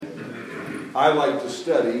I like to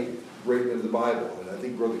study right into the Bible. And I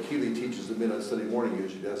think Brother Keeley teaches the men on Sunday morning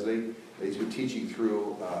usually, doesn't he? He's been teaching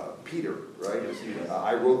through Peter, right? Yes,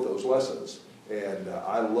 I wrote those lessons. And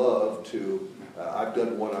I love to, I've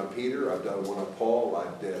done one on Peter, I've done one on Paul,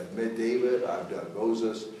 I've done David, I've done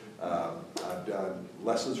Moses, I've done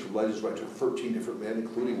lessons from Legends where I took 13 different men,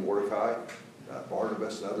 including Mordecai,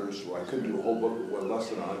 Barnabas, and others, so I couldn't do a whole book with one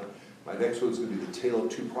lesson on. My next one's going to be the tale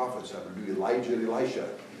of two prophets. I'm going to do Elijah and Elisha.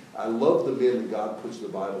 I love the men that God puts in the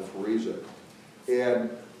Bible for a reason. And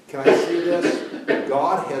can I say this?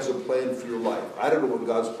 God has a plan for your life. I don't know what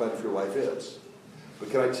God's plan for your life is. But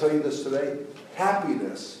can I tell you this today?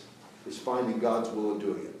 Happiness is finding God's will and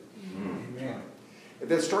doing it. Amen. And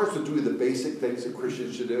that starts with doing the basic things that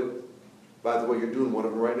Christians should do. By the way, you're doing one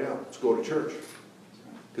of them right now. Let's go to church.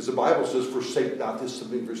 Because the Bible says, forsake not to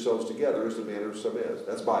submit yourselves together as the manner of some is.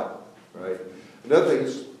 That's Bible, right? Another thing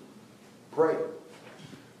is pray.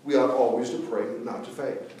 We ought always to pray and not to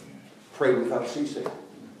faint. Pray without ceasing.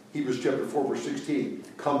 Hebrews chapter 4, verse 16.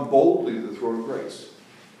 Come boldly to the throne of grace,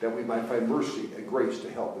 that we might find mercy and grace to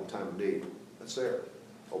help in time of need. That's there.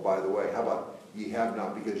 Oh, by the way, how about ye have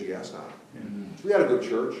not because ye ask not? Mm-hmm. So we got to go to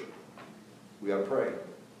church. We got to pray.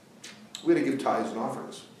 We got to give tithes and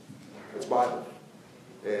offerings. That's Bible.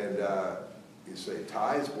 And you say,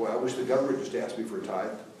 tithes? Boy, I wish the government just asked me for a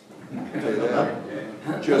tithe. I'll tell you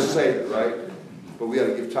that. Just say it, right? But we got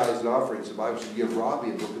to give tithes and offerings. The Bible says, give rob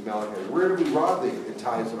thee in the book of Malachi. Where do we rob thee in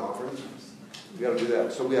tithes and offerings? We got to do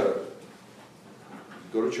that. So we got to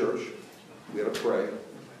go to church. We got to pray.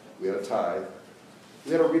 We got to tithe.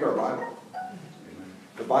 We got to read our Bible.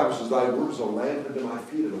 The Bible says, thy word is a lamp unto my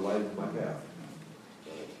feet and a light unto my path.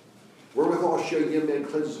 Wherewithal shall young man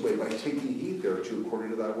cleanse his way? By taking heed thereto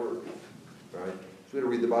according to thy word. Right? So we got to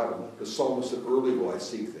read the Bible. The psalmist said, early will I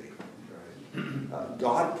seek thee. Right?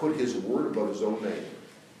 God put his word above his own name.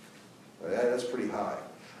 That's pretty high.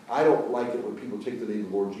 I don't like it when people take the name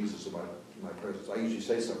of the Lord Jesus in my presence. I usually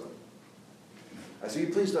say something. I say,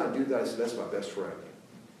 please not do that. I said, that's my best friend.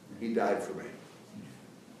 He died for me.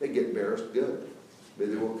 They get embarrassed. Good.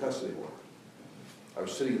 Maybe they won't cuss anymore. I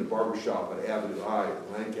was sitting in a barber shop on Avenue I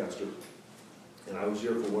in Lancaster, and I was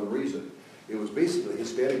there for one reason. It was basically a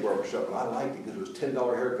Hispanic barber shop, and I liked it because it was $10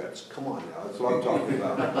 haircuts. Come on now, that's what I'm talking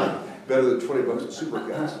about. Better than $20 at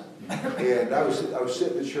Supercuts. And I was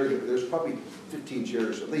sitting in the chair. There's probably 15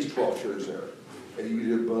 chairs, at least 12 chairs there. And you could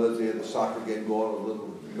hear buzz. They had the soccer game going on, a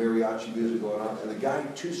little mariachi music going on. And the guy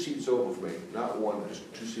 2 seats over from me, not one,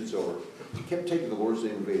 just 2 seats over, he kept taking the Lord's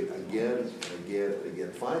name in vain again and again and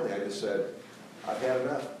again. Finally, I just said, I've had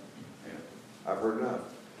enough. I've heard enough.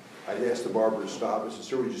 I asked the barber to stop. I said,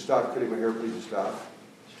 sir, would you stop cutting my hair? Please stop.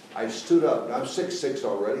 I stood up. Now, I'm 6'6"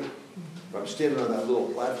 already. I'm standing on that little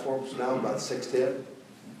platform, so now I'm about 6'10".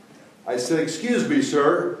 I said, excuse me,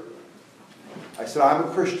 sir. I said, I'm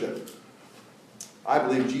a Christian. I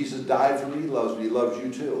believe Jesus died for me. He loves me. He loves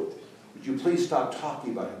you too. Would you please stop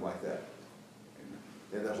talking about him like that?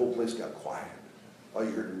 And that whole place got quiet. All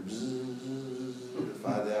you heard was bzzz,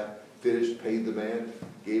 find that. Finished, paid the man,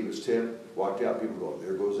 gave his tip, walked out. People go,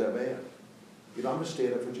 there goes that man. You know, I'm going to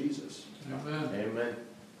stand up for Jesus. Amen. Amen.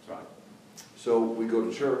 That's right. So we go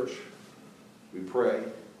to church, we pray,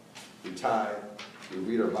 we tithe, we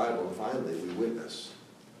read our Bible, and finally we witness.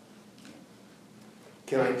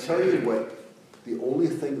 Can I tell you what the only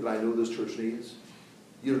thing that I know this church needs?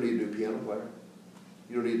 You don't need a new piano player.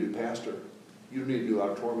 You don't need a new pastor. You don't need a new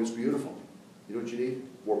auditorium. It's beautiful. You know what you need?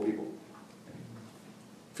 More people.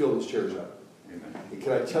 Fill those chairs up. Amen. And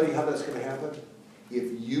can I tell you how that's going to happen?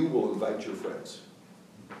 If you will invite your friends.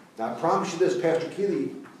 Now I promise you this, Pastor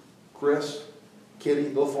Kenny, Chris, Kenny,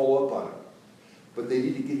 they'll follow up on it. But they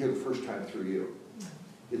need to get here the first time through you.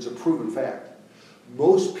 It's a proven fact.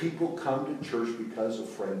 Most people come to church because a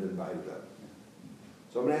friend invited them.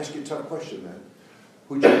 So I'm going to ask you a tough question, man.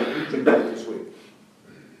 Who'd you invite this week?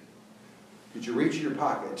 Did you reach in your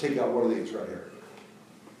pocket and take out one of these right here?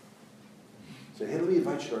 Say, hey, let me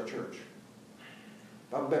invite you to our church.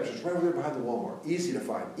 Bible Baptist, right over there behind the Walmart. Easy to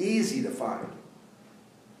find. Easy to find.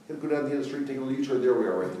 You're going to go down the end of the street, take a little U-turn. There we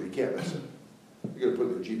are right there. You can't miss it. You're going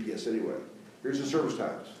to put it in the GPS anyway. Here's the service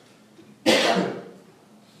times. Invite it.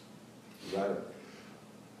 Invite it.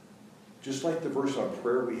 Just like the verse on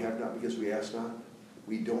prayer, we have not because we ask not.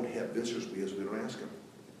 We don't have visitors because we don't ask them.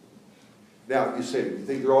 Now, you say, you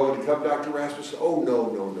think they're all going to come, Dr. Rasmussen? Oh, no,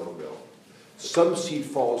 no, no, no. Some seed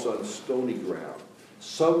falls on stony ground.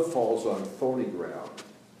 Some falls on thorny ground.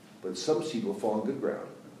 But some seed will fall on good ground.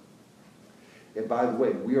 And by the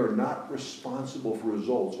way, we are not responsible for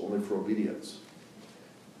results, only for obedience.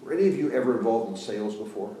 Were any of you ever involved in sales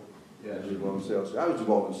before? Yeah. Involved in sales? I was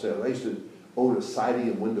involved in sales. owned a siding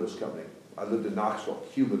and windows company. I lived in Knoxville,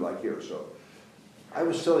 humid like here, so I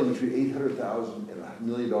was selling between $800,000 and $1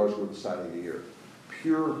 million worth of siding a year.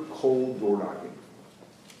 Pure cold door knocking.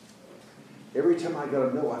 Every time I got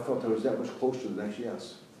a no, I felt I was that much closer to the next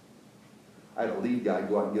yes. I had a lead guy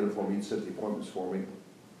go out and get it for me, he'd set the appointments for me.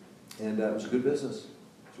 And it was a good business.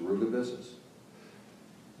 It's a real good business.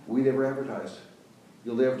 We never advertised.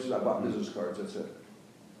 You'll never just, I bought business cards, that's it.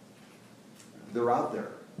 They're out there.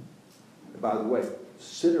 And by the way,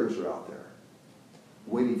 sinners are out there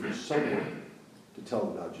waiting for someone to tell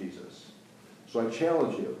them about Jesus. So I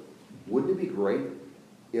challenge you, wouldn't it be great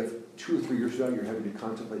if 2 or 3 years from now you're having to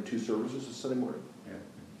contemplate 2 services on Sunday morning? Yeah.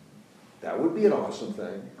 That would be an awesome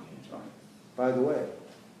thing. That's right. By the way,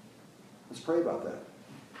 let's pray about that.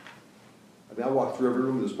 I mean, I walked through every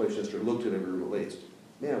room of this place yesterday, looked at every room at least.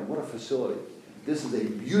 Man, what a facility. This is a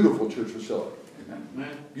beautiful church facility.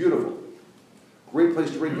 Amen. Beautiful. Great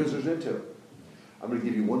place to bring visitors into. I'm going to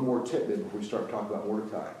give you one more tip then before we start talking about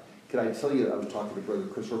Mordecai. Can I tell you, I was talking to Brother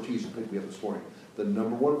Chris Ortiz, who picked me up this morning. The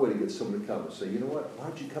number one way to get someone to come is say, you know what, why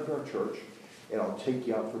don't you come to our church and I'll take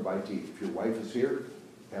you out for a bite to eat. If your wife is here,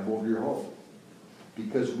 have them over to your home.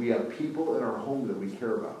 Because we have people in our home that we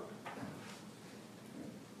care about.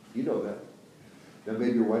 You know that. Now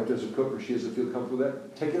maybe your wife doesn't cook or she doesn't feel comfortable with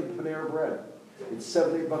that. Take a Panera Bread. It's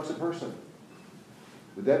 $7, $8 a person.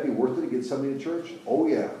 Would that be worth it to get somebody to church? Oh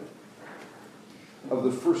yeah. Of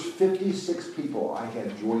the first 56 people I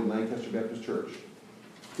had join Lancaster Baptist Church,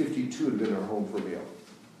 52 had been in our home for a meal.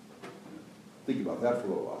 Think about that for a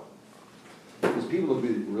little while. Because people will be,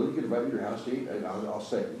 really, could invite me to your house to eat? And I'll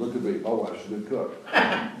say, look at me, my wife's a good cook.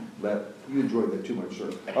 You enjoyed that too much,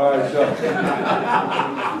 sir. All right, so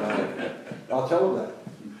I'll tell them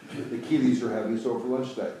that. The Keeleys are having us over for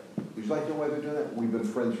lunch today. Would you like to know why they're doing that? We've been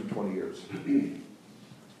friends for 20 years.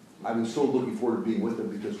 I've been so looking forward to being with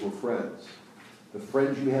them because we're friends. The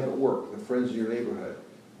friends you have at work, the friends in your neighborhood,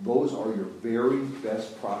 those are your very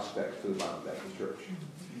best prospects for the Bible Baptist Church.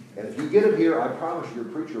 And if you get them here, I promise you,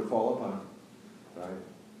 your preacher will fall upon them.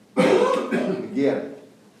 Right? Again,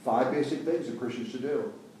 5 basic things that Christians should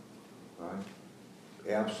do. Right?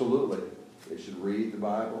 Absolutely. They should read the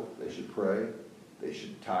Bible. They should pray. They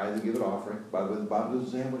should tithe and give an offering. By the way, the Bible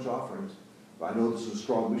doesn't say how much offerings. But I know this is a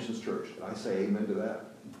strong missions church, and I say amen to that.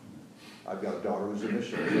 I've got a daughter who's a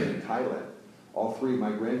missionary. She lives in Thailand. All 3 of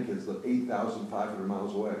my grandkids live 8,500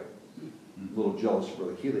 miles away. A little jealous of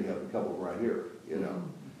Brother Keeley having a couple right here, you know.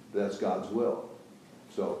 But that's God's will.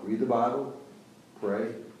 So read the Bible,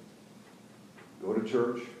 pray, go to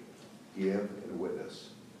church, give, and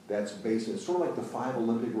witness. That's basic. It's sort of like the 5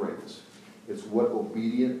 Olympic rings. It's what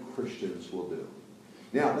obedient Christians will do.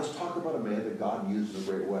 Now, let's talk about a man that God used in a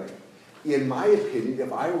great way. In my opinion,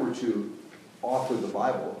 if I were to author the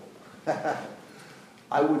Bible,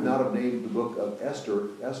 I would not have named the book of Esther.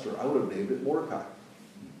 I would have named it Mordecai.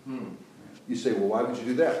 You say, well, why would you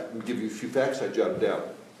do that? Let me give you a few facts I jotted down.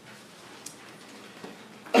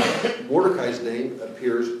 Mordecai's name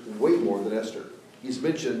appears way more than Esther. He's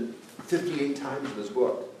mentioned 58 times in this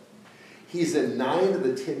book. He's in 9 of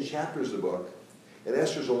the 10 chapters of the book, and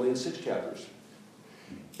Esther's only in 6 chapters.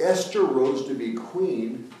 Esther rose to be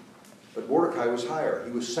queen, but Mordecai was higher.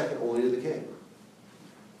 He was second only to the king.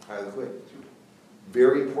 Higher than the queen.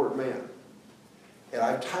 Very important man. And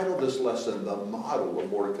I've titled this lesson, The Model of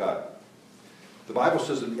Mordecai. The Bible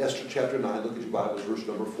says in Esther chapter 9, look at your Bibles, verse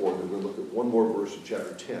number 4, and then we're going to look at one more verse in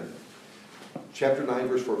chapter 10. Chapter 9,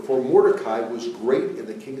 verse 4, for Mordecai was great in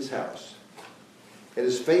the king's house, and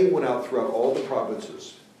his fame went out throughout all the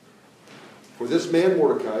provinces. For this man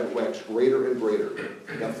Mordecai waxed greater and greater.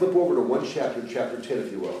 Now flip over to one chapter, chapter 10,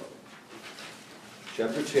 if you will.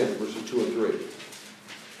 Chapter 10, verses 2 and 3.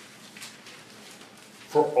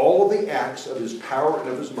 For all the acts of his power and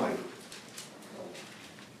of his might,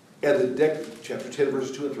 and chapter 10,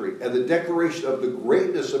 verses 2 and 3, and the declaration of the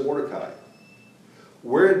greatness of Mordecai,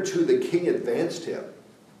 whereunto the king advanced him,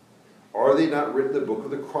 are they not written in the book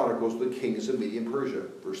of the Chronicles of the kings of Media and Persia?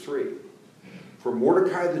 Verse 3. For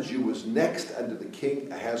Mordecai the Jew was next unto the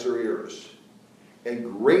king Ahasuerus, and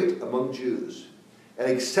great among Jews,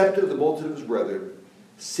 and accepted of the multitude of his brethren,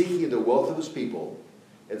 seeking the wealth of his people,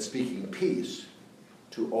 and speaking peace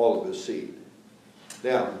to all of his seed.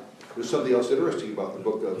 Now, there's something else interesting about the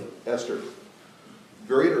book of Esther.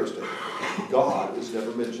 Very interesting. God is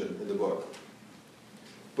never mentioned in the book,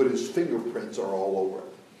 but his fingerprints are all over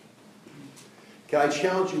it. Can I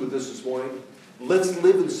challenge you with this morning? Let's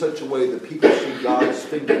live in such a way that people see God's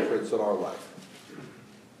fingerprints on our life.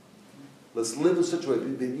 Let's live in such a way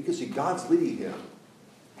that you can see God's leading him.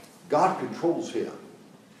 God controls him.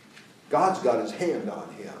 God's got his hand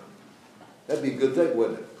on him. That'd be a good thing,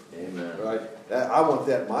 wouldn't it? Amen. Right? I want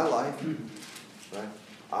that in my life. Right?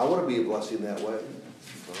 I want to be a blessing that way.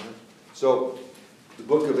 All right? So, the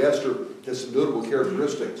book of Esther has some notable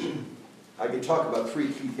characteristics. I can talk about three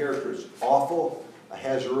key characters. Awful,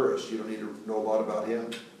 Ahasuerus. You don't need to know a lot about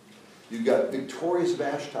him. You've got victorious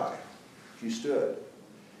Vashti. She stood.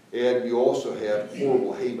 And you also have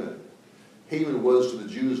horrible Haman. Haman was to the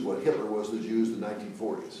Jews what Hitler was to the Jews in the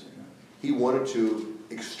 1940s. He wanted to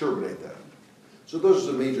exterminate them. So those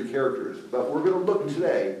are the major characters. But we're going to look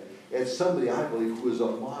today at somebody I believe who is a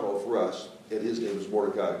model for us, and his name is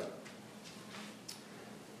Mordecai.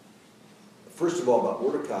 First of all, about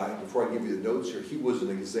Mordecai, before I give you the notes here, he was an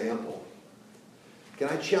example. Can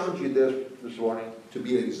I challenge you this morning to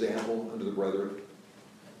be an example unto the brethren?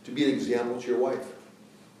 To be an example to your wife.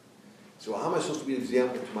 So how am I supposed to be an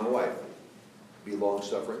example to my wife? Be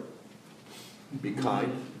long-suffering. Be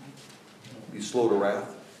kind. Be slow to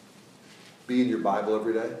wrath. Be in your Bible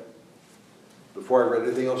every day. Before I read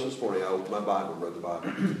anything else this morning, I opened my Bible and read the Bible.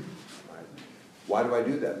 Right? Why do I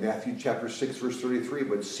do that? Matthew chapter 6, verse 33,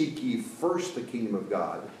 but seek ye first the kingdom of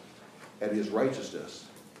God and his righteousness,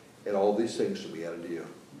 and all these things shall be added to you.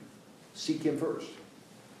 Seek him first.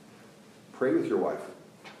 Pray with your wife.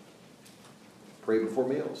 Pray before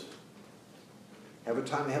meals. Have a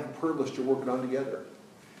time to have a prayer list you're working on together.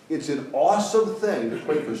 It's an awesome thing to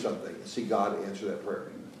pray for something and see God answer that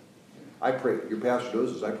prayer. I pray, your pastor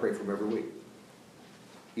knows this, I pray for him every week.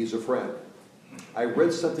 He's a friend. I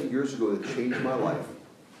read something years ago that changed my life.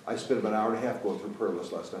 I spent about an hour and a half going through a prayer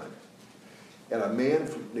list last night. And a man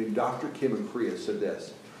named Dr. Kim in Korea said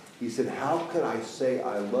this. He said, how can I say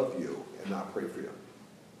I love you and not pray for you?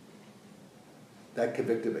 That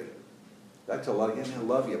convicted me. That's a lot of, I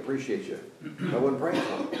love you, appreciate you. I wasn't praying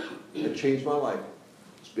for him. It changed my life.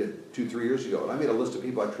 It's been 2-3 years ago. And I made a list of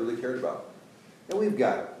people I truly cared about. And we've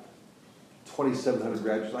got 2,700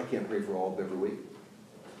 graduates. I can't pray for all of them every week.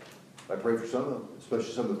 I pray for some of them,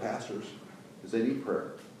 especially some of the pastors, because they need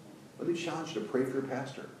prayer. Let me challenge you to pray for your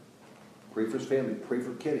pastor. Pray for his family. Pray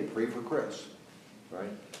for Kenny. Pray for Chris. Right?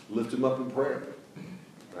 Lift them up in prayer.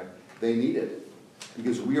 Right? They need it.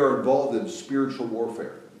 Because we are involved in spiritual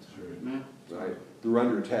warfare. Right? They're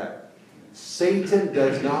under attack. Satan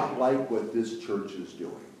does not like what this church is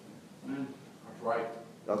doing. That's right.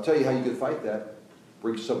 I'll tell you how you can fight that.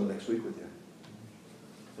 Bring someone next week with you.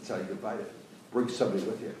 That's how you can fight it. Bring somebody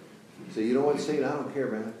with you. Say, you know what, Satan, I don't care,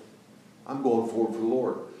 man. I'm going forward for the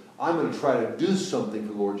Lord. I'm going to try to do something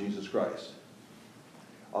for the Lord Jesus Christ.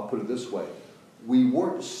 I'll put it this way. We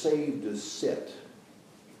weren't saved to sit.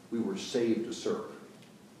 We were saved to serve.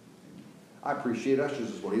 I appreciate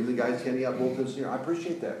ushers this morning. Even the guys handing out bulletins here, I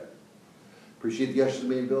appreciate that. Appreciate the ushers in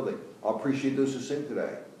the main building. I'll appreciate those who sing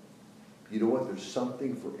today. You know what? There's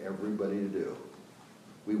something for everybody to do.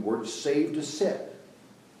 We weren't saved to sit.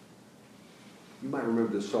 You might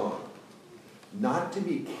remember this song. Not to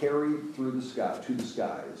be carried through the sky, to the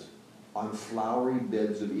skies, on flowery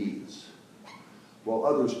beds of ease, while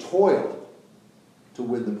others toil to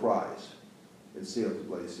win the prize and sail to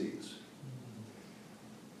bloody seas.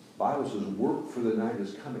 The Bible says, work for the night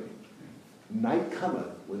is coming. Night cometh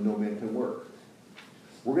when no man can work.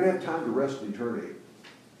 We're going to have time to rest in eternity.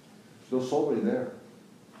 There's no soul winning there.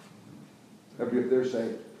 Everybody up there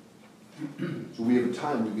saved. So we have a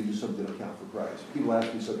time we can do something to account for Christ. People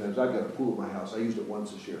ask me sometimes, I've got a pool at my house. I used it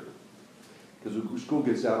once this year. Because when school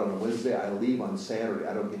gets out on a Wednesday, I leave on Saturday.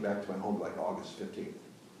 I don't get back to my home like August 15th.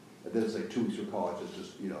 And then it's like 2 weeks for college. It's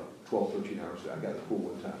just, 12, 13 hours. I got a pool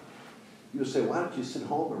one time. You say, why don't you sit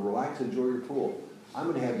home and relax and enjoy your pool? I'm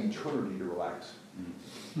going to have eternity to relax.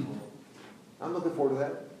 I'm looking forward to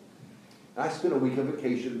that. And I spent a week on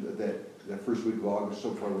vacation that first week of August.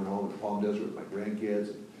 So far I went home to the Palm Desert with my grandkids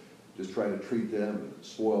and just trying to treat them and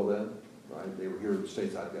spoil them. Right? They were here in the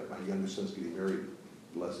States. I've got my youngest son's getting married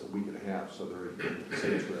in less than a week and a half, so they're in the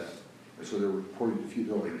States for that. And so they're reporting to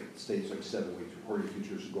future, only States like 7 weeks, reporting to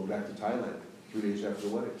futures, going back to Thailand 3 days after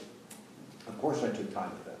the wedding. Of course I took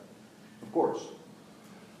time with that. Of course.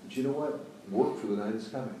 But you know what? Work for the night is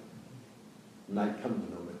coming. Night coming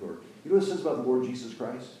to know my Lord. You know what it says about the Lord Jesus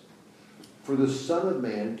Christ? For the Son of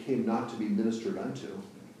Man came not to be ministered unto,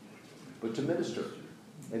 but to minister,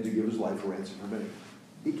 and to give his life a ransom for many.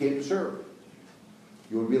 He came to serve.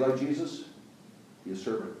 You want to be like Jesus? Be a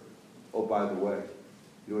servant. Oh, by the way,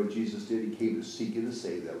 you know what Jesus did? He came to seek and to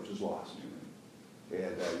save that which is lost. And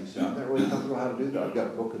you say, I'm not really comfortable how to do that. I've got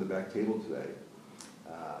a book on the back table today.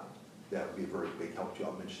 That would be a very big help to you.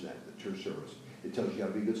 I'll mention that in the church service. It tells you how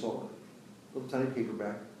to be a good soldier. Little tiny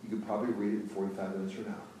paperback. You could probably read it in 45 minutes from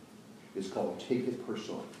now. It's called Take It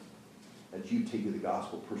Personally. That you take the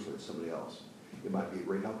gospel personally to somebody else. It might be a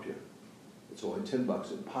great help to you. It's only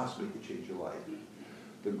 $10. It possibly could change your life.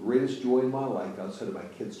 The greatest joy in my life, outside of my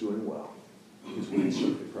kids doing well, is when they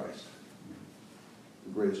serve in Christ.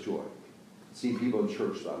 The greatest joy. Seeing people in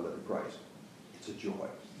church that I live in Christ. It's a joy.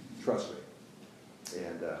 Trust me.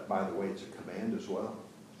 And by the way, it's a command as well.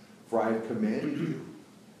 For I have commanded you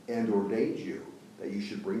and ordained you that you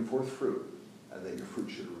should bring forth fruit, and that your fruit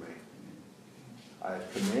should remain. I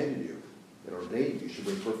have commanded you and ordained you should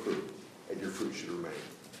bring forth fruit, and your fruit should remain.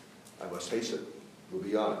 I must face it. We'll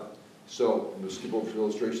be on it. So, I'm going to skip over some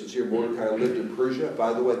illustrations here. Mordecai lived in Persia.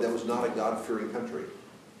 By the way, that was not a God-fearing country.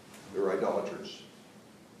 They were idolaters.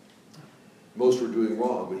 Most were doing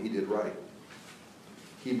wrong, but he did right.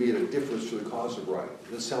 He made a difference to the cause of right.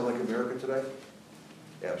 Does this sound like America today?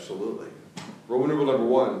 Absolutely. Roman rule number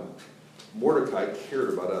 1, Mordecai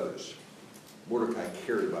cared about others. Mordecai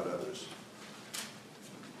cared about others.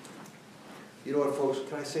 You know what, folks?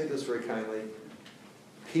 Can I say this very kindly?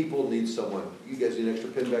 People need someone. You guys need an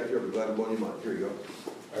extra pen back there? I'll be glad to loan you mine. Here you go.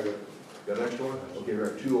 I got an extra one? Okay, we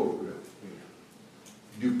have 2 over here.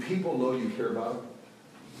 Do people know you care about them?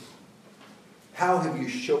 How have you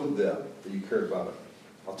showed them that you cared about them?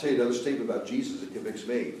 I'll tell you another statement about Jesus that convicts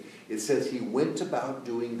me. It says he went about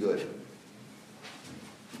doing good.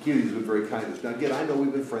 He's been very kind to us. Now again, I know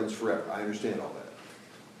we've been friends forever. I understand all that.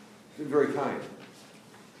 He's been very kind.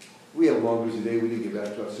 We had a long busy day. We didn't get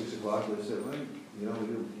back to about 6 o'clock. We said, well, you know, we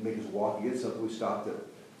didn't make us walk and get something. We stopped at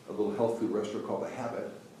a little health food restaurant called The Habit.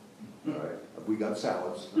 All right. We got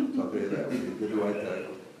salads. I'll tell you that. We did the right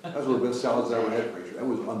thing. That was one of the best salads I ever had, Preacher. That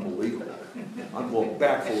was unbelievable. I'm going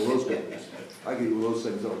back full of those things. I get one of those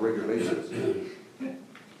things on a regular basis.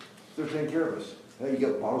 They're taking care of us. Hey, you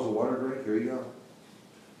got bottles of water to drink? Here you go.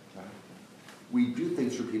 Right. We do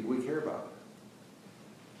things for people we care about.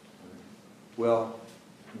 Well,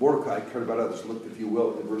 Mordecai cared about others. Look, if you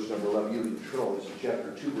will, in verse number 11. You can turn all this in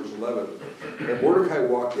chapter 2, verse 11. And Mordecai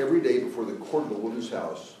walked every day before the court of the woman's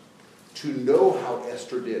house to know how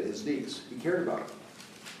Esther did, his niece. He cared about her.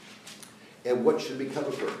 And what should become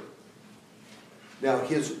of her. Now,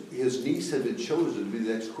 his niece had been chosen to be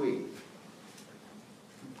the next queen.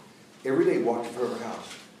 Every day walked in front of her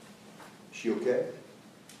house. Is she okay?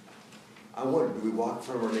 I wonder, do we walk in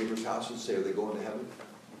front of our neighbor's house and say, are they going to heaven?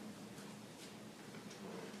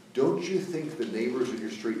 Don't you think the neighbors in your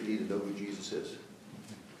street need to know who Jesus is?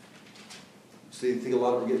 So you think a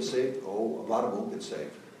lot of them get saved? Oh, a lot of them won't get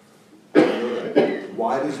saved. I know that.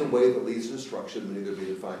 Wide is the way that leads to destruction, many there be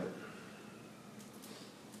to find it.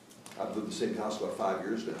 I've lived in the same house about 5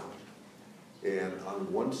 years now. And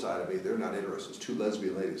on one side of me, they're not interested. It's 2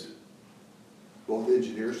 lesbian ladies. Both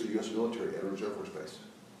engineers to the U.S. military, Edwards Air Force Base.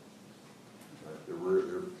 Right?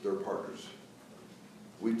 They're partners.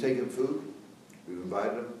 We've taken food. We've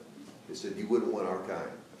invited them. They said, you wouldn't want our kind.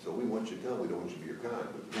 So we want you to come. We don't want you to be your kind,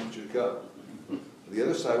 but we want you to come. On the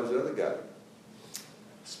other side was another guy.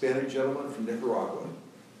 Spanish gentleman from Nicaragua.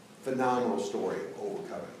 Phenomenal story of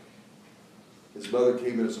overcoming. His mother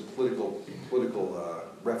came in as a political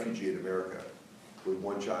refugee in America with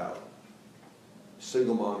 1 child.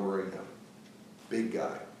 Single mom rearing him. Big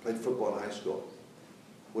guy. Played football in high school.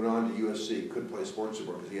 Went on to USC. Couldn't play sports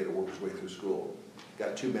anymore because he had to work his way through school.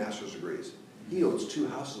 Got 2 master's degrees. He owns 2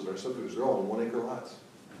 houses in our subdivision. They're all in 1 acre lots.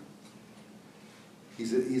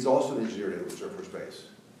 He's also an engineer at Edwards Air Force Base.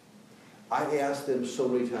 I asked him so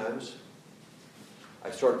many times,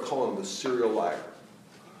 I started calling him the serial liar.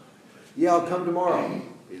 Yeah, I'll come tomorrow.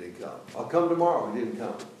 He didn't come. I'll come tomorrow. He didn't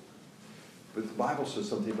come. But the Bible says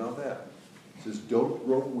something about that. It says, don't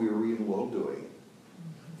grow weary in well-doing,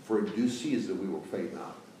 for in due season we will faint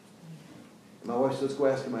not. And my wife said, let's go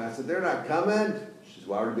ask him. I said, they're not coming. She said,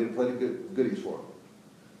 well, I already made plenty of goodies for them.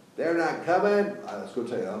 They're not coming. Let's go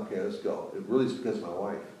tell you, okay, let's go. It really is because of my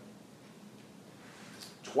wife.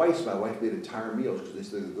 Twice my wife made entire meals because they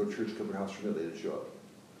said they'd go to church, come to her house for a meal. They didn't show up.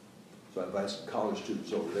 So I invited some college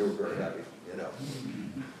students over. They were very happy, you know.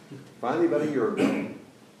 Finally, about a year ago,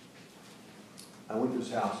 I went to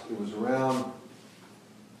his house. It was around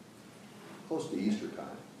close to Easter time.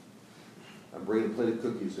 I'm bringing a plate of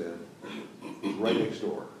cookies in. It was right next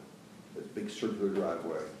door. This big circular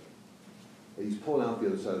driveway. And he's pulling out the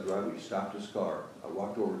other side of the driveway. He stopped his car. I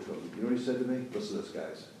walked over to him. You know what he said to me? Listen to this,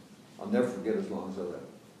 guys. I'll never forget as long as I live.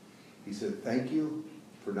 He said, thank you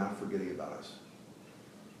for not forgetting about us.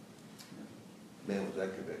 Man, was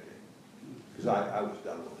that convicting. Because I was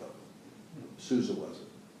done with them. Susan wasn't.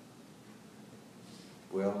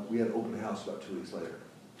 Well, we had an open house about 2 weeks later.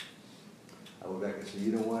 I went back and said,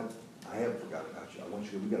 you know what? I haven't forgotten about you. I want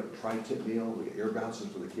you to, we got a tri-tip meal. We got air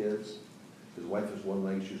bounces for the kids. His wife has 1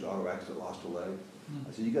 leg. She was auto accident, lost a leg.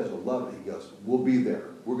 I said, you guys will love it. He goes, we'll be there.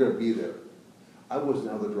 We're going to be there. I wasn't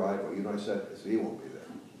out of the driveway. You know, I said, he won't be there.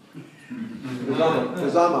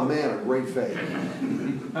 Because I'm a man of great faith.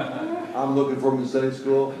 I'm looking for him in Sunday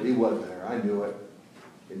school. He wasn't there. I knew it.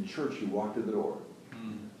 In church, he walked in the door.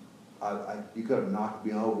 You could have knocked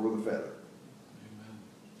me over with a feather.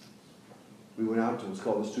 We went out to what's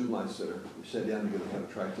called the Student Life Center. We sat down together and had a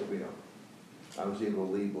tract meal. I was able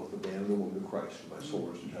to lead both the band and the woman of Christ in my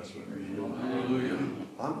soul and testament. Hallelujah.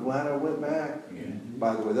 I'm glad I went back. Yeah.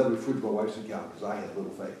 By the way, that'll be fruit of my wife's account because I had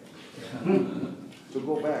little faith. So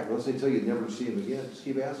go back. Unless they tell you never to see him again, just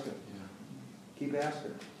keep asking. Keep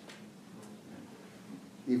asking.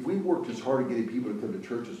 If we worked as hard at getting people to come to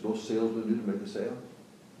church as most salesmen do to make a sale,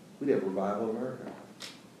 we'd have revival in America.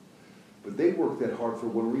 But they work that hard for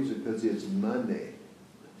one reason, because it's Monday.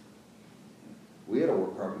 We had to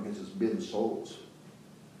work hard because it's been souls.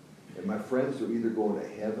 And my friends are either going to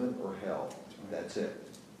heaven or hell. That's it.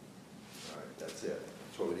 All right, that's it.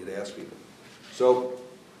 That's what we need to ask people. So,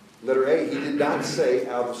 letter A, he did not say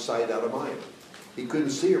out of sight, out of mind. He couldn't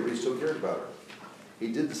see her, but he still cared about her.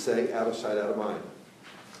 He did say out of sight, out of mind.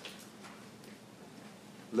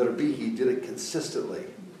 Letter B, he did it consistently.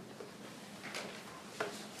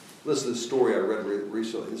 Listen to this story I read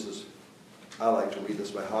recently. I like to read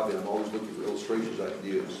this, my hobby. I'm always looking for illustrations I can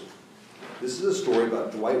use. This is a story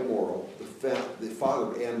about Dwight Morrow, the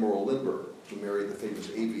father of Anne Morrow Lindbergh, who married the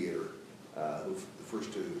famous aviator, the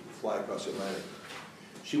first to fly across the Atlantic.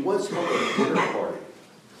 She once held a dinner party,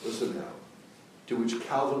 listen now, to which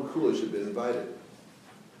Calvin Coolidge had been invited.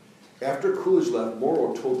 After Coolidge left,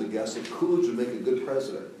 Morrow told the guests that Coolidge would make a good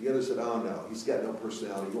president. The others said, oh no, he's got no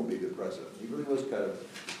personality, he won't be a good president. He really was kind of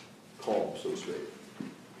calm, so to speak.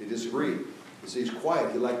 They disagreed. He said he's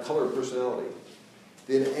quiet, he lacked color and personality.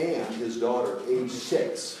 Then Anne, his daughter, age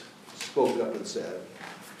 6, spoke up and said,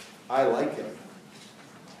 I like him.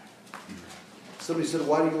 Somebody said,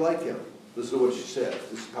 why do you like him? Listen to what she said.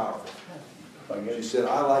 This is powerful. She said,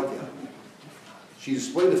 I like him. She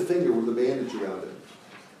displayed a finger with a bandage around it.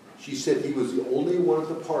 She said he was the only one at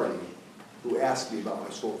the party who asked me about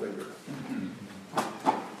my sore finger.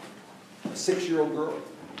 A 6-year-old girl.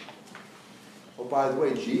 Oh, by the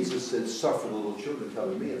way, Jesus said, suffer the little children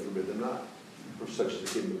come to me and forbid them not, for such is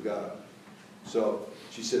the kingdom of God. So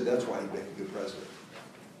she said that's why he'd make a good president.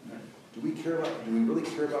 Do we really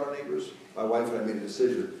care about our neighbors? My wife and I made a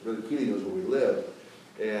decision. Brother Keeley knows where we live.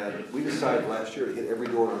 And we decided last year to hit every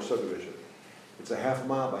door in our subdivision. It's a half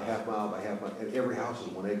mile by half mile by half mile, and every house is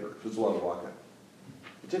 1 acre. So it's a lot of walking.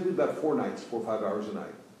 It took me about 4 nights, 4 or 5 hours a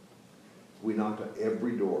night. We knocked on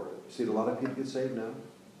every door. See, a lot of people get saved now.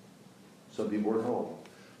 Some people weren't home.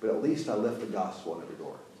 But at least I left the gospel on every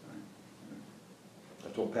door. I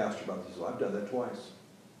told Pastor about this. I've done that twice.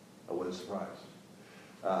 I wasn't surprised.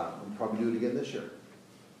 I'll probably do it again this year.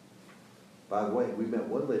 By the way, we met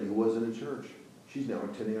one lady who wasn't in church. She's now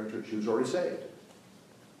attending our church. She was already saved.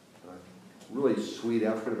 Really sweet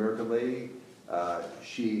African-American lady.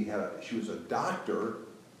 She was a doctor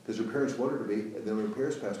because her parents wanted her to be, and then when her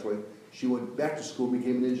parents passed away, she went back to school and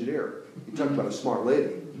became an engineer. You talk about a smart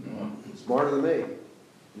lady. Smarter than me.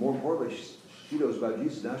 More importantly, she knows about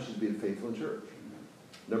Jesus. Now she's being faithful in church.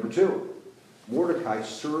 Number 2, Mordecai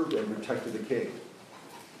served and protected the king.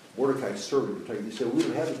 Mordecai served and protected. You say, we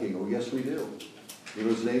don't have a king. Oh, yes, we do. You know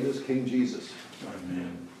his name is King Jesus.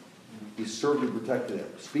 Amen. He served and protected him.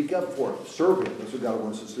 Speak up for him. Serve him. That's what God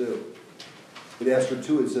wants us to do. In Esther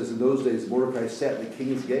 2, it says, in those days, Mordecai sat in the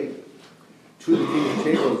king's gate. 2 of the king's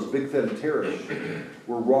chamberlains, Bigthan and Teresh,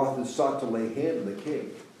 were wroth and sought to lay hand on the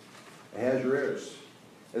king, Ahasuerus.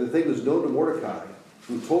 And the thing was known to Mordecai,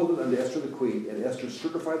 who told it unto Esther the queen, and Esther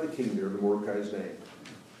certified the king there in Mordecai's name.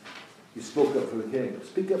 He spoke up for the king.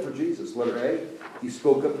 Speak up for Jesus. Letter A, he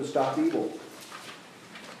spoke up to stop evil.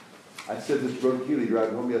 I said this to Brother Keeley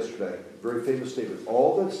driving home yesterday. Very famous statement.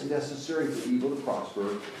 All that's necessary for evil to prosper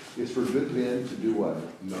is for good men to do what?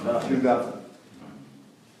 Nothing. Do nothing.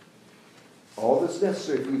 All that's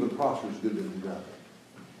necessary for evil to prosper is good men to do nothing.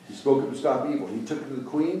 He spoke up to stop evil. He took it to the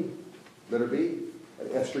queen, letter B,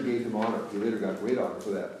 and Esther gave him honor. He later got great honor for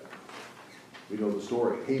that. We know the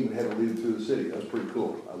story. Haman had to lead him through the city. That was pretty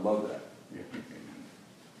cool. I love that.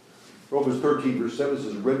 Romans 13, verse 7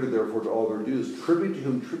 says, render therefore to all their dues, tribute to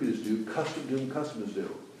whom tribute is due, custom to whom custom is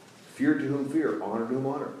due, fear to whom fear, honor to whom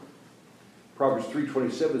honor. Proverbs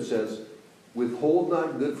 3:27 says, withhold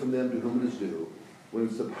not good from them to whom it is due, when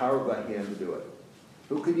it's the power of thy hand to do it.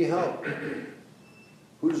 Who can you help?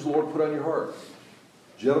 Who does the Lord put on your heart?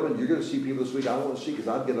 Gentlemen, you're going to see people this week I want to see, because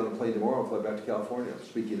I'll get on a plane tomorrow and fly back to California. I'm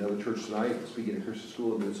speaking at another church tonight, I'm speaking at Christian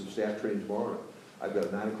School, and doing some staff training tomorrow. I've got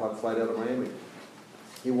a 9 o'clock flight out of Miami.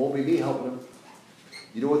 It won't be me helping them.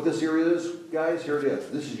 You know what this area is, guys? Here it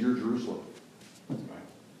is. This is your Jerusalem.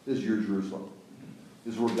 This is your Jerusalem.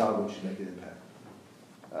 This is where God wants you to make an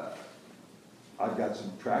impact. I've got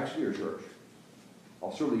some tracts for your church.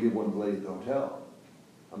 I'll certainly give one to the lady at the hotel.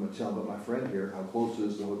 I'm going to tell them about my friend here, how close it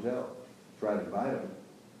is to the hotel. Try to invite them.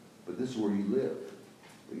 But this is where you live,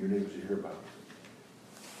 that your neighbors will hear about.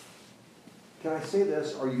 Can I say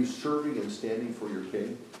this? Are you serving and standing for your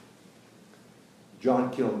king?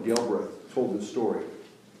 John Killen Galbraith told this story.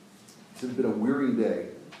 It's been a weary day.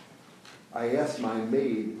 I asked my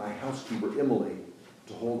maid, my housekeeper, Emily,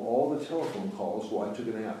 to hold all the telephone calls while I took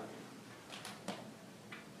a nap.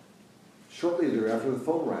 Shortly thereafter, the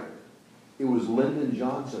phone rang. It was Lyndon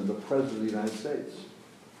Johnson, the President of the United States.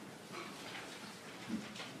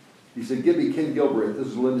 He said, "Give me Ken Gilbreth. This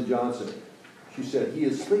is Lyndon Johnson." She said, "He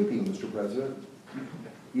is sleeping, Mr. President."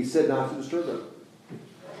 He said not to disturb him.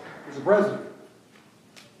 Mr. President.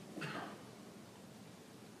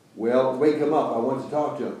 "Well, wake him up. I want to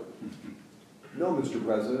talk to him." "No, Mr.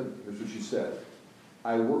 President." Here's what she said.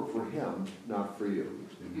 "I work for him, not for you."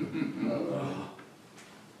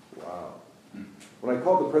 Wow. When I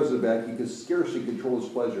called the president back, he could scarcely control his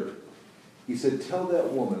pleasure. He said, "Tell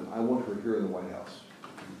that woman I want her here in the White House."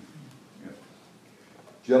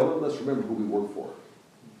 Gentlemen, let's remember who we work for.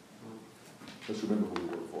 Let's remember who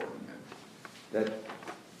we work for. That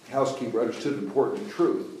housekeeper understood an important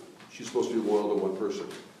truth. She's supposed to be loyal to one person.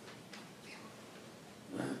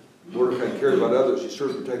 Mordecai cared about others. He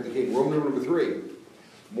served to protect the king. Roman number 3.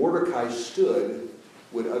 Mordecai stood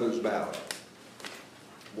when others bowed.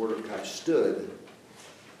 Mordecai stood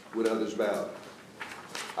when others bowed.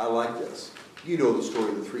 I like this. You know the story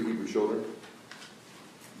of the 3 Hebrew children.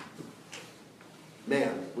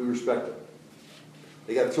 Man, we respect them.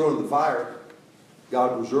 They got thrown in the fire.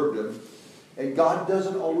 God preserved them. And God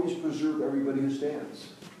doesn't always preserve everybody who stands.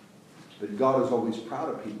 But God is always proud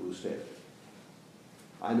of people who stand.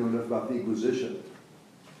 I know enough about the Inquisition,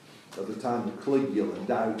 of the time of Caligula and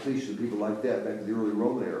Diocletian and people like that back in the early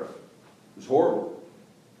Roman era. It was horrible.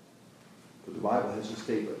 But the Bible has a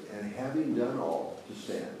statement, "And having done all to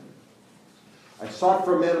stand, I sought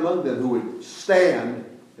for a man among them who would stand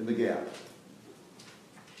in the gap."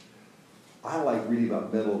 I like reading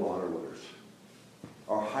about Medal of Honor winners.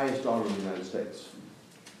 Our highest honor in the United States.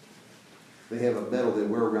 They have a medal they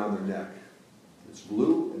wear around their neck. It's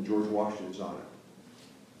blue and George Washington's on it.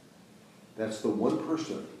 That's the one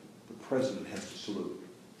person the president has to salute.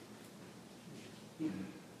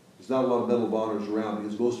 There's not a lot of Medal of Honors around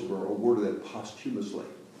because most of them are awarded that posthumously.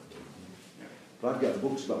 But I've got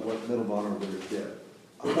books about what Medal of Honor winners did.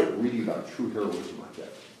 I like reading about true heroism like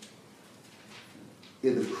that.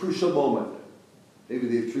 In the crucial moment, maybe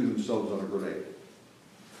they threw themselves on a grenade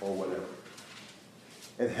or whatever.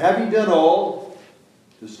 And having done all,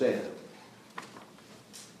 to stand.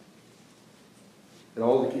 And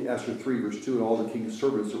all the Esther 3 verse 2, and all the king's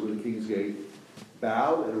servants that were in the king's gate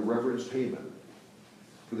bowed and reverenced Haman,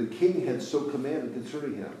 for the king had so commanded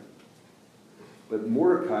concerning him. But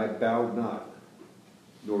Mordecai bowed not,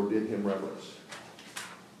 nor did him reverence.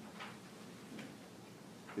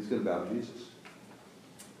 He's going to bow to Jesus.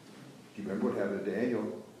 Do you remember what happened to Daniel?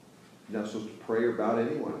 You're not supposed to pray or bow to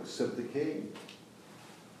anyone except the king.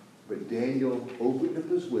 But Daniel opened up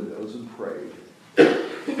his windows and prayed,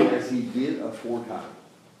 as he did aforetime.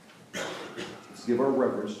 Let's give our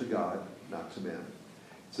reverence to God, not to men.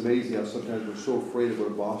 It's amazing how sometimes we're so afraid of what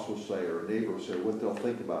a boss will say or a neighbor will say or what they'll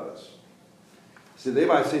think about us. So they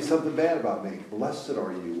might say something bad about me. Blessed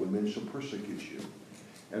are you when men shall persecute you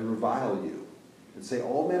and revile you and say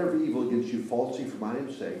all manner of evil against you falsely for my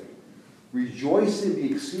name's sake. Rejoice and be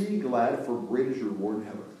exceeding glad, for great is your reward in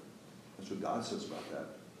heaven. That's what God says about that.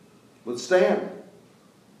 Let's stand.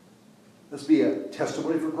 Let's be a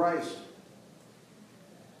testimony for Christ.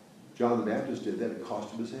 John the Baptist did that. It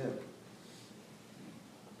cost him his head.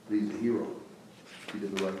 But he's a hero. He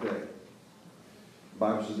did the right thing. The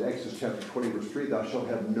Bible says, Exodus chapter 20, verse 3, "Thou shalt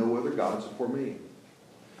have no other gods before me."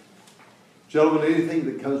 Gentlemen, anything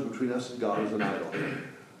that comes between us and God is an idol.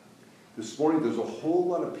 This morning, there's a whole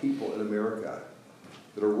lot of people in America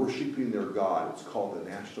that are worshiping their God. It's called the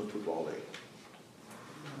National Football League.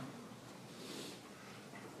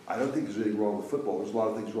 I don't think there's anything wrong with football. There's a lot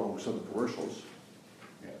of things wrong with some of the commercials.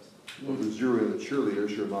 Yes. Well, there's zero in the cheerleaders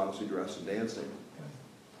who are modestly dressed and dancing.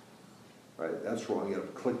 Right? That's wrong. You got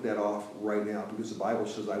to click that off right now because the Bible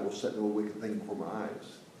says, "I will set no wicked thing before my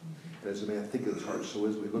eyes." And as a man thinketh his heart, so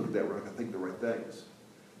is. We look at that, we're not going to think the right things.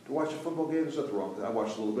 To watch a football game, there's nothing wrong with that. I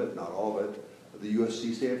watched a little bit, not all of it. The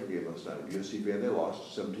USC Stanford game last night. The USC fan, they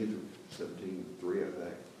lost 17-3, I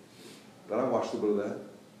think. But I watched a little bit of that.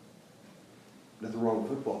 Nothing wrong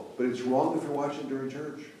with football. But it's wrong if you're watching during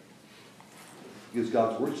church. Because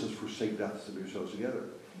God's word says, "Forsake not to assemble yourselves together."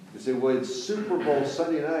 You say, well, it's Super Bowl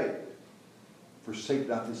Sunday night. Forsake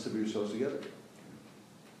not to assemble yourselves together.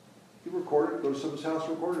 You record it, go to someone's house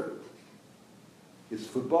and record it. Is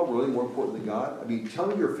football really more important than God? I mean, tell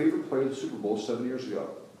me your favorite player of the Super Bowl 7 years ago.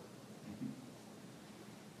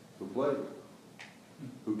 Who played?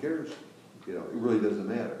 Who cares? You know, it really doesn't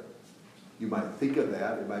matter. You might think of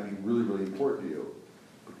that. It might be really, really important to you.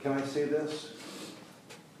 But can I say this?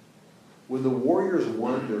 When the Warriors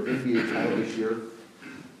won their NBA title this year,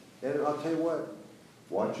 and I'll tell you what,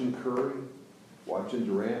 watching Curry, watching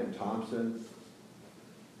Durant and Thompson,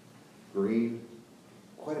 Green,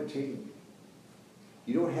 quite a team.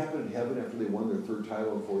 You know what happened in heaven after they won their third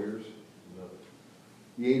title in 4 years? No.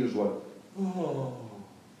 The angels went, oh.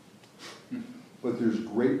 But there's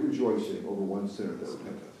great rejoicing over one sinner that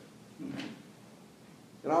repenteth.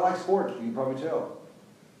 And I like sports, you can probably tell.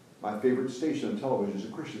 My favorite station on television is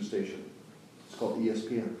a Christian station. It's called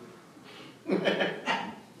ESPN.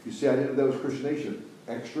 You see, I didn't know that was a Christian nation.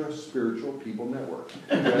 Extra Spiritual People Network.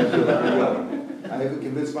 I haven't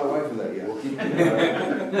convinced my wife of that yet.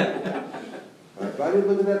 But I didn't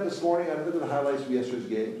look at that this morning. I looked at the highlights of yesterday's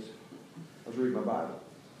games. I was reading my Bible.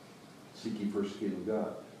 Seek ye first the kingdom of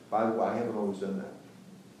God. By the way, I haven't always done that.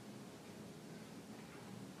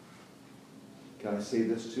 Can I say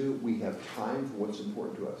this too? We have time for what's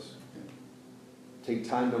important to us. Take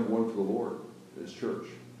time, number one, for the Lord, His church.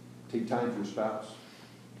 Take time for your spouse.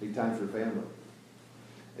 Take time for your family.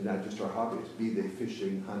 And not just our hobbies, be they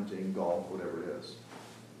fishing, hunting, golf, whatever it is.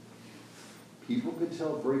 People can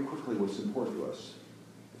tell very quickly what's important to us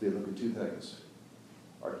if they look at two things,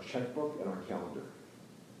 our checkbook and our calendar.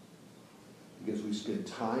 Because we spend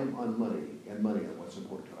time on money and money on what's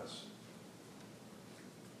important to us.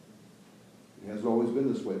 It hasn't always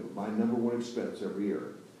been this way, but my number one expense every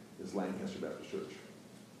year is Lancaster Baptist Church.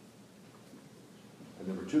 And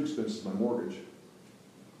number two expense is my mortgage.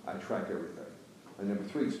 I track everything. My number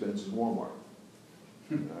three expense is Walmart.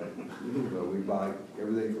 We buy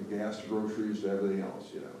everything from gas to groceries to everything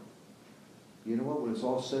else, you know. You know what? When it's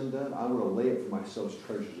all said and done, I want to lay up for myself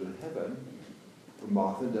treasures in heaven where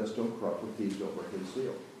moth and dust don't corrupt, where thieves don't break and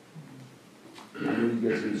steal. I know you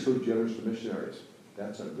guys are so generous to missionaries.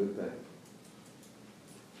 That's a good thing.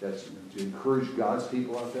 That's to encourage God's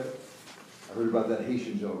people out there. I heard about that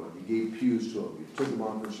Haitian gentleman. You gave pews to him. You took them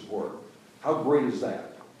on for support. How great is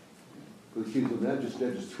that? For the kids,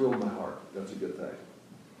 that just thrilled my heart. That's a good thing.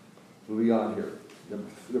 Moving on here.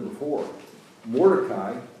 Number 4.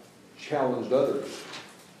 Mordecai challenged others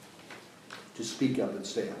to speak up and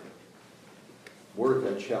stand.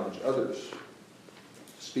 Mordecai challenged others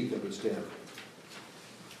to speak up and stand.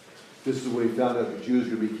 This is when he found out the Jews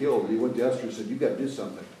were going to be killed. He went to Esther and said, you've got to do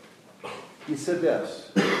something. He said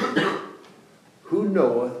this, who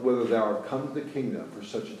knoweth whether thou art come to the kingdom for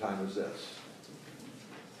such a time as this?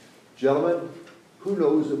 Gentlemen, who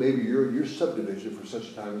knows that maybe you're your subdivision for such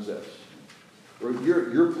a time as this? Or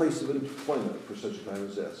your place of employment for such a time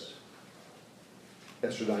as this?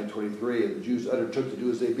 Esther 9:23, and the Jews undertook to do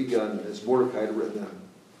as they begun, as Mordecai had written them.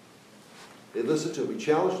 They listened to him. He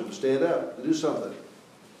challenged them to stand up, to do something.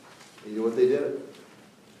 And you know what they did?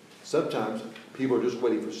 Sometimes people are just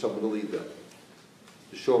waiting for someone to lead them,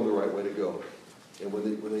 to show them the right way to go. And when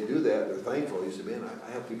they do that, they're thankful. They say, man,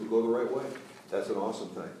 I help people go the right way. That's an awesome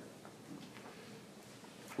thing.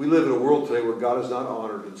 We live in a world today where God is not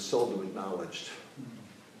honored and seldom acknowledged.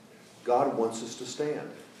 God wants us to stand,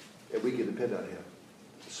 and we can depend on Him.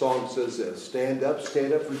 The song says this, stand up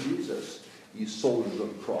for Jesus, ye soldiers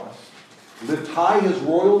of the cross. Lift high His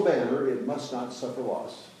royal banner, it must not suffer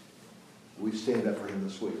loss. We stand up for Him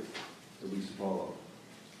this week, at least to follow.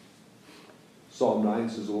 Psalm 9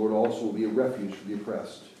 says, the Lord also will be a refuge for the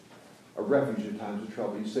oppressed, a refuge in times of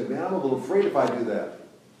trouble. You say, man, I'm a little afraid if I do that.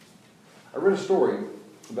 I read a story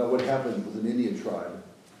about what happened with an Indian tribe.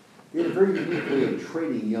 They had a very unique way of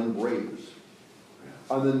training young braves.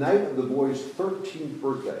 On the night of the boy's 13th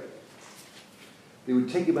birthday, they would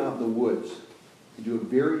take him out in the woods into a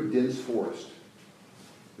very dense forest.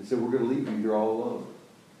 They said, we're going to leave you here all alone.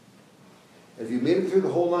 If he made it through the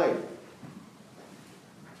whole night,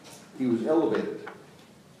 he was elevated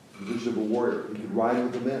to the position of a warrior. He could ride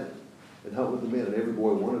with the men and hunt with the men, and every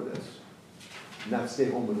boy wanted this. Not stay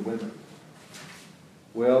home with the women.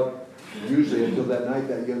 Well, usually until that night,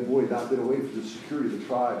 that young boy had not been away from the security of the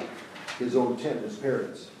tribe, his own tent, his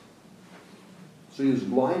parents. So he was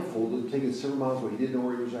blindfolded, taken several miles away. He didn't know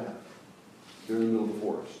where he was at. They were in the middle of the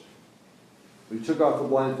forest. When he took off the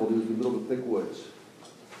blindfold, he was in the middle of the thick woods.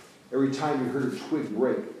 Every time he heard a twig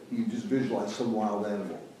break, he just visualized some wild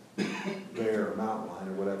animal. Bear, a mountain lion,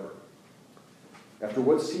 or whatever. After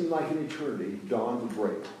what seemed like an eternity, dawn would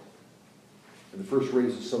break. And the first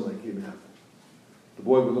rays of sunlight came in. The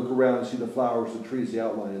boy would look around and see the flowers, the trees, the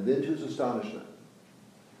outline, and then to his astonishment,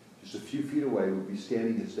 just a few feet away would be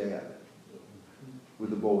standing his dad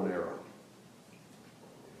with a bow and arrow.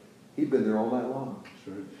 He'd been there all night long.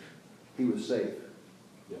 Sure. He was safe.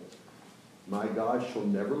 Yeah. My God shall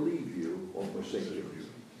never leave you or forsake you.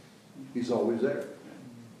 He's always there.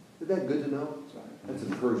 Isn't that good to know? That's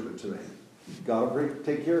encouragement to me. God will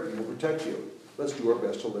take care of you, will protect you. Let's do our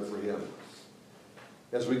best to live for him.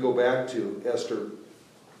 As we go back to Esther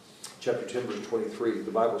chapter 10, verse 23,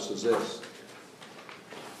 the Bible says this: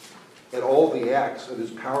 and all the acts of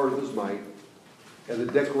his power and his might, and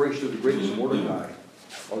the declaration of the greatness of Mordecai,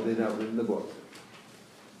 are they not written in the book?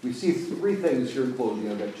 We see three things here in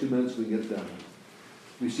closing. I've got 2 minutes, we can get done.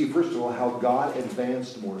 We see, first of all, how God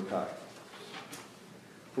advanced Mordecai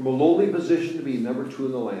from a lowly position to be number 2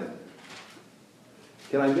 in the land.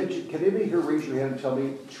 Can anybody here raise your hand and tell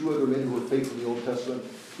me 2 other men who were faithful in the Old Testament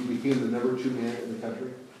who became the number 2 man in the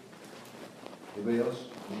country? Anybody else?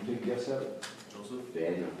 Can you take a guess at it? Joseph.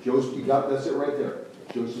 Daniel. Joseph, you got, that's it right there.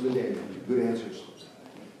 Joseph and Daniel. Good answers.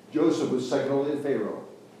 Joseph was second only to Pharaoh.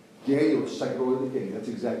 Daniel was second only to the king. That's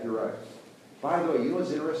exactly right. By the way, you know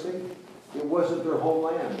what's interesting? It wasn't their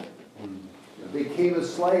homeland. They came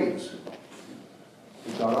as slaves.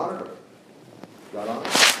 And God honored them. God honored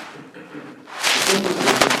them. The thing is,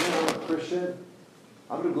 I'm a Christian.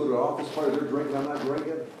 I'm going to go to an office party. They're drinking. I'm not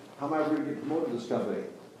drinking. How am I going to get promoted in this company?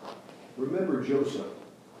 Remember Joseph.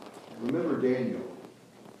 Remember Daniel.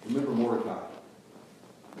 Remember Mordecai.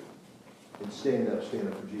 And stand up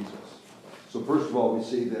for Jesus. So first of all, we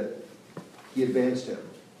see that he advanced him.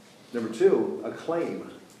 Number 2,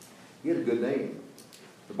 acclaim. He had a good name.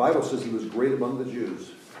 The Bible says he was great among the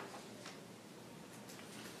Jews.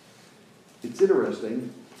 It's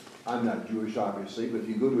interesting. I'm not Jewish, obviously, but if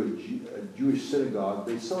you go to a Jewish synagogue,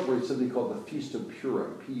 they celebrate something called the Feast of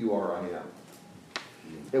Purim, P-U-R-I-M.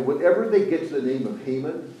 And whenever they get to the name of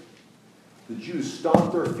Haman, the Jews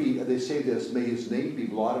stomp their feet and they say this: may his name be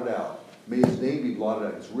blotted out. May his name be blotted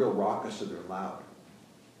out. It's real raucous and they're loud.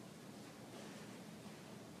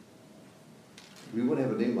 We wouldn't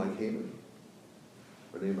have a name like Haman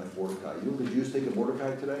or a name like Mordecai. You know what the Jews think of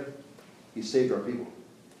Mordecai today? He saved our people.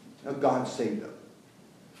 Now God saved them.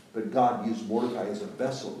 But God used Mordecai as a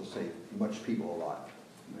vessel to save much people alive.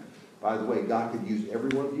 By the way, God could use every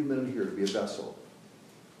one of you men here to be a vessel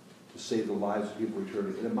to save the lives of people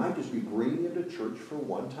returning. And it might just be bringing them to church for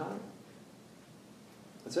one time.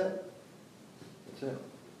 That's it. That's it.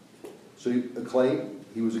 So acclaim,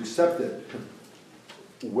 he was accepted,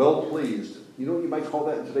 well pleased. You know what you might call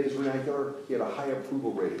that in today's vernacular? He had a high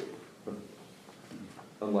approval rating.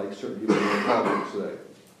 Unlike certain people in politics today.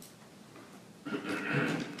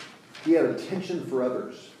 He had attention for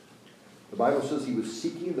others. The Bible says he was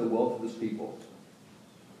seeking the wealth of his people.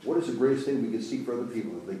 What is the greatest thing we can seek for other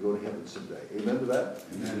people if they go to heaven someday? Amen to that?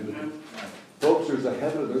 Amen. Folks, there's a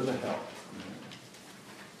heaven and there's a hell.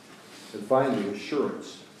 And finally,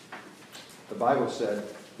 assurance. The Bible said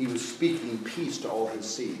he was speaking peace to all his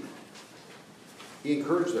seed. He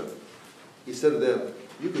encouraged them. He said to them,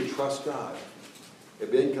 you can trust God.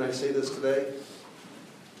 And Ben, can I say this today?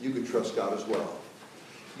 You can trust God as well.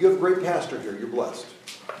 You have a great pastor here. You're blessed.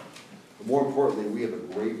 But more importantly, we have a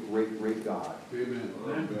great, great, great God. Amen.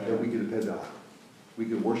 That we can depend on. We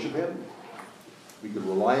can worship him. We can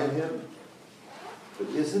rely on him. But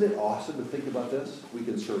isn't it awesome to think about this? We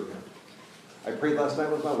can serve him. I prayed last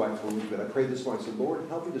night with my wife when we went. I prayed this morning. I said, Lord,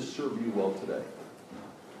 help me to serve you well today.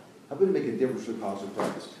 Help me to make a difference for the cause of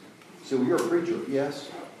Christ. So well, you're a preacher. Yes.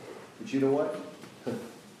 But you know what?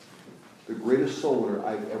 The greatest soul winner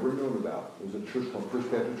I've ever known about was a church called First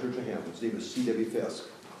Baptist Church of Hampton. His name was C.W. Fisk.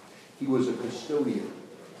 He was a custodian.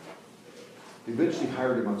 They eventually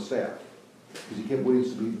hired him on staff because he kept waiting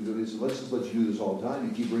to be. They said, let's just let you do this all the time.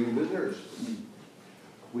 You keep bringing visitors.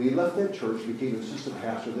 When he left that church, became an assistant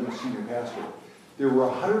pastor, then a senior pastor. There were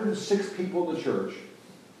 106 people in the church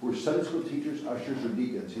who were Sunday school teachers, ushers, or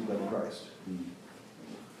deacons who led Christ.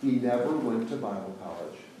 He never went to Bible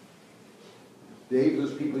college. Dave,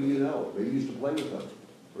 those people you know, maybe you used to play with them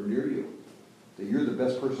or near you, that you're the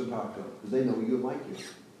best person to talk to because they know you and like you.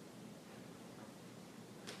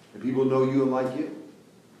 And people know you and like you.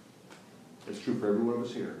 It's true for every one of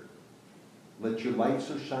us here. Let your light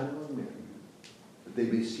so shine among men that they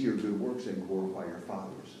may see your good works and glorify your Father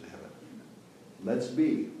who is in heaven. Let's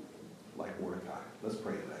be like Mordecai. Let's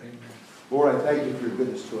pray today. Lord, I thank you for your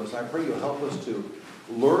goodness to us. I pray you'll help us to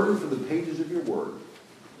learn from the pages of your word.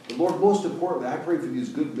 And Lord, most importantly, I pray for these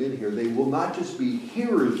good men here. They will not just be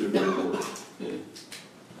hearers of your word.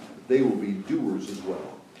 They will be doers as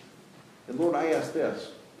well. And Lord, I ask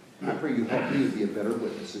this. I pray you help me to be a better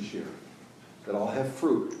witness this year, that I'll have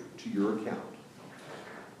fruit to your account.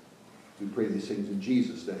 We pray these things in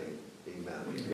Jesus' name. Amen.